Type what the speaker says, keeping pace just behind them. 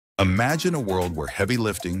Imagine a world where heavy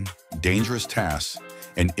lifting, dangerous tasks,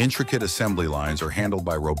 and intricate assembly lines are handled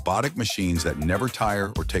by robotic machines that never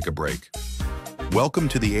tire or take a break. Welcome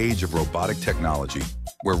to the age of robotic technology,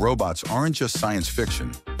 where robots aren't just science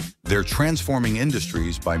fiction. They're transforming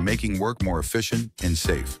industries by making work more efficient and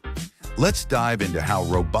safe. Let's dive into how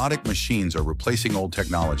robotic machines are replacing old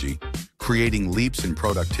technology, creating leaps in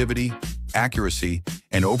productivity, accuracy,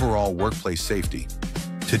 and overall workplace safety.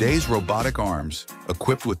 Today's robotic arms,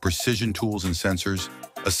 equipped with precision tools and sensors,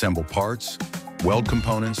 assemble parts, weld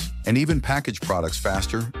components, and even package products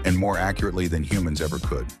faster and more accurately than humans ever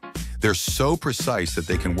could. They're so precise that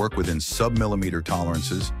they can work within sub-millimeter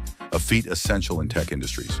tolerances, a feat essential in tech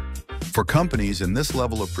industries. For companies, and this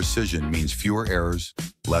level of precision means fewer errors,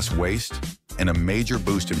 less waste, and a major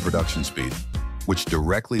boost in production speed, which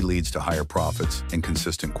directly leads to higher profits and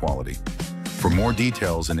consistent quality. For more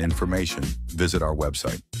details and information, visit our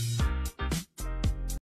website.